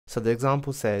So the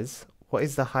example says, what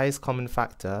is the highest common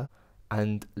factor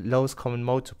and lowest common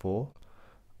multiple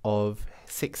of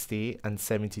 60 and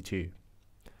 72?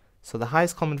 So the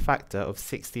highest common factor of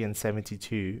 60 and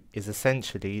 72 is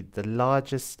essentially the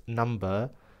largest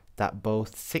number that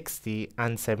both 60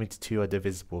 and 72 are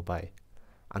divisible by.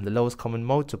 And the lowest common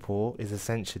multiple is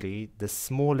essentially the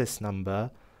smallest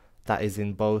number that is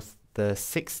in both the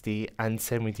 60 and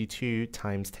 72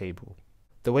 times table.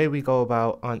 The way we go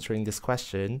about answering this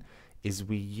question is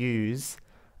we use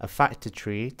a factor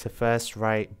tree to first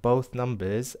write both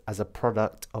numbers as a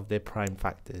product of their prime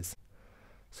factors.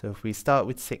 So if we start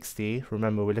with 60,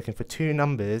 remember we're looking for two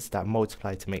numbers that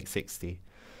multiply to make 60.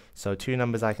 So two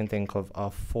numbers I can think of are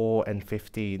 4 and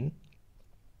 15.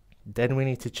 Then we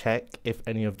need to check if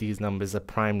any of these numbers are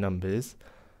prime numbers.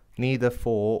 Neither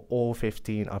 4 or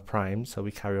 15 are prime, so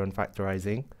we carry on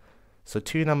factorizing. So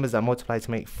two numbers that multiply to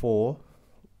make 4,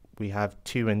 we have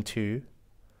 2 and 2.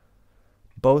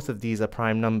 Both of these are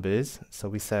prime numbers, so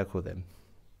we circle them.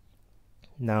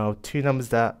 Now two numbers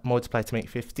that multiply to make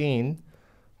 15,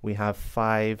 we have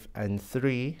 5 and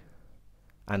 3,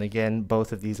 and again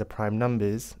both of these are prime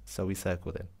numbers, so we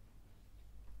circle them.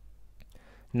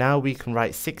 Now we can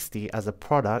write 60 as a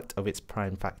product of its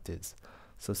prime factors.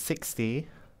 So 60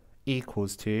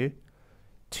 equals to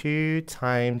 2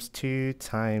 times 2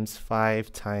 times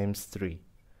 5 times 3.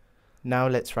 Now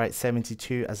let's write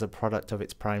 72 as a product of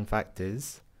its prime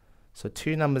factors. So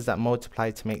two numbers that multiply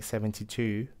to make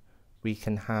 72, we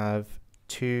can have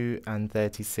 2 and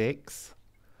 36.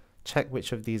 Check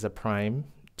which of these are prime.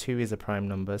 2 is a prime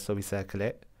number, so we circle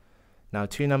it. Now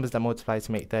two numbers that multiply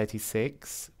to make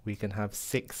 36, we can have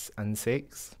 6 and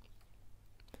 6.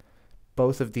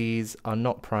 Both of these are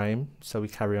not prime, so we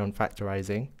carry on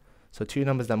factorizing. So two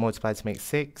numbers that multiply to make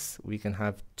 6, we can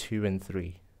have 2 and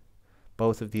 3.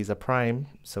 Both of these are prime,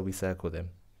 so we circle them.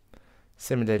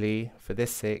 Similarly, for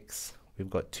this 6,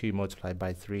 we've got 2 multiplied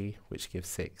by 3, which gives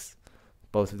 6.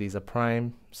 Both of these are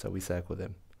prime, so we circle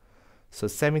them. So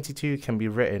 72 can be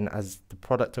written as the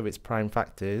product of its prime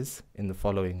factors in the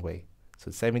following way. So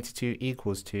 72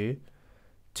 equals to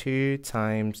 2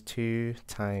 times 2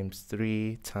 times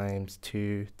 3 times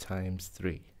 2 times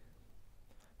 3.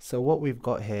 So what we've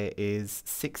got here is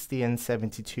 60 and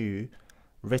 72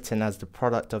 written as the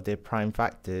product of their prime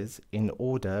factors in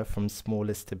order from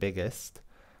smallest to biggest.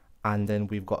 And then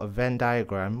we've got a Venn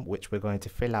diagram which we're going to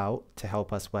fill out to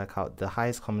help us work out the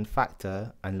highest common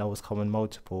factor and lowest common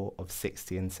multiple of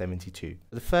 60 and 72.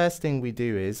 The first thing we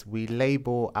do is we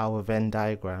label our Venn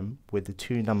diagram with the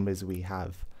two numbers we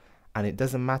have, and it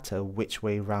doesn't matter which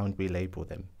way round we label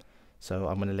them. So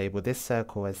I'm going to label this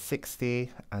circle as 60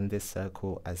 and this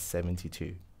circle as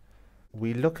 72.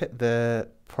 We look at the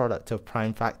product of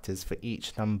prime factors for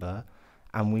each number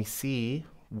and we see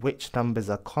which numbers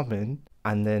are common,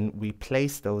 and then we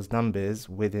place those numbers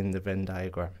within the Venn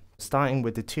diagram. Starting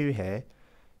with the 2 here,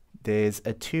 there's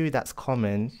a 2 that's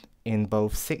common in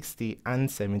both 60 and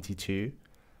 72,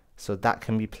 so that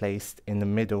can be placed in the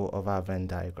middle of our Venn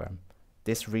diagram.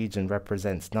 This region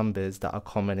represents numbers that are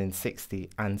common in 60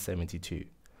 and 72.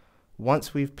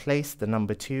 Once we've placed the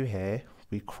number 2 here,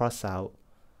 we cross out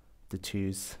the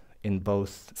 2's in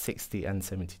both 60 and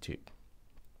 72.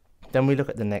 Then we look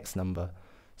at the next number.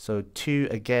 So 2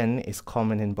 again is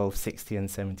common in both 60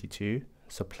 and 72,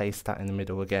 so place that in the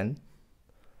middle again,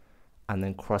 and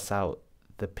then cross out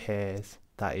the pairs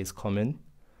that is common.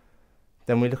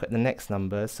 Then we look at the next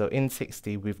number. So in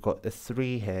 60 we've got a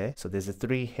 3 here, so there's a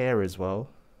 3 here as well,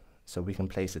 so we can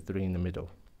place a 3 in the middle,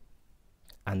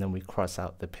 and then we cross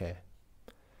out the pair.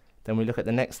 Then we look at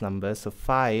the next number. So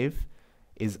 5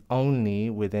 is only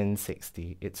within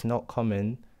 60, it's not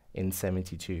common in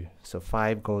 72, so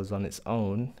 5 goes on its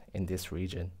own in this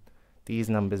region. These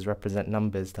numbers represent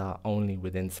numbers that are only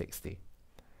within 60.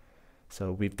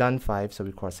 So we've done 5, so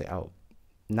we cross it out.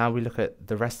 Now we look at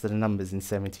the rest of the numbers in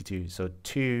 72. So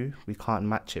 2, we can't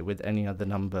match it with any other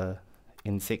number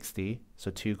in 60, so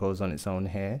 2 goes on its own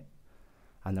here,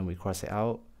 and then we cross it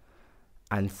out.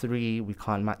 And 3, we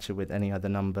can't match it with any other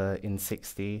number in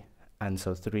 60, and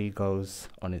so 3 goes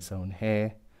on its own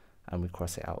here, and we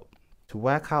cross it out. To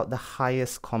work out the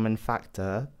highest common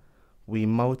factor, we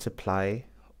multiply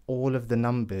all of the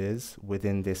numbers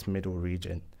within this middle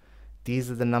region. These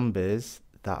are the numbers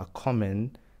that are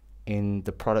common in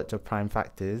the product of prime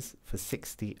factors for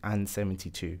 60 and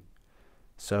 72.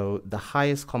 So the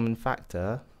highest common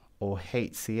factor, or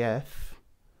HCF,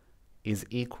 is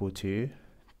equal to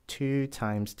 2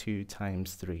 times 2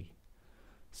 times 3.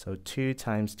 So 2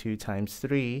 times 2 times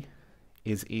 3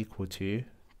 is equal to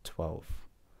 12.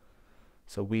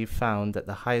 So we've found that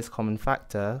the highest common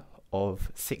factor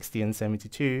of 60 and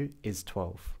 72 is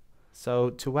 12.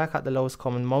 So to work out the lowest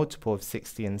common multiple of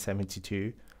 60 and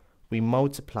 72, we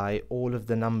multiply all of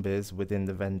the numbers within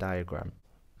the Venn diagram.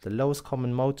 The lowest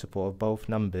common multiple of both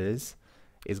numbers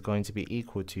is going to be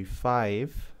equal to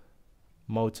 5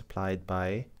 multiplied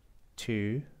by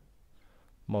 2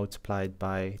 multiplied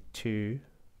by 2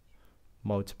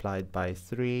 multiplied by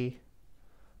 3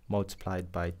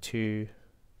 multiplied by 2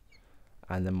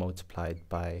 and then multiplied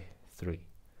by 3.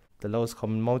 The lowest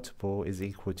common multiple is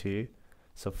equal to,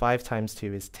 so 5 times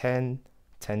 2 is 10,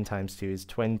 10 times 2 is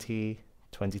 20,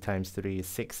 20 times 3 is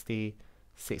 60,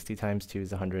 60 times 2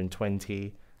 is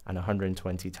 120, and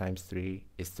 120 times 3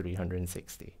 is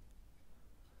 360.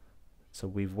 So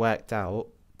we've worked out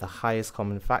the highest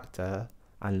common factor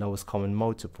and lowest common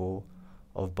multiple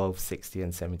of both 60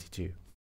 and 72.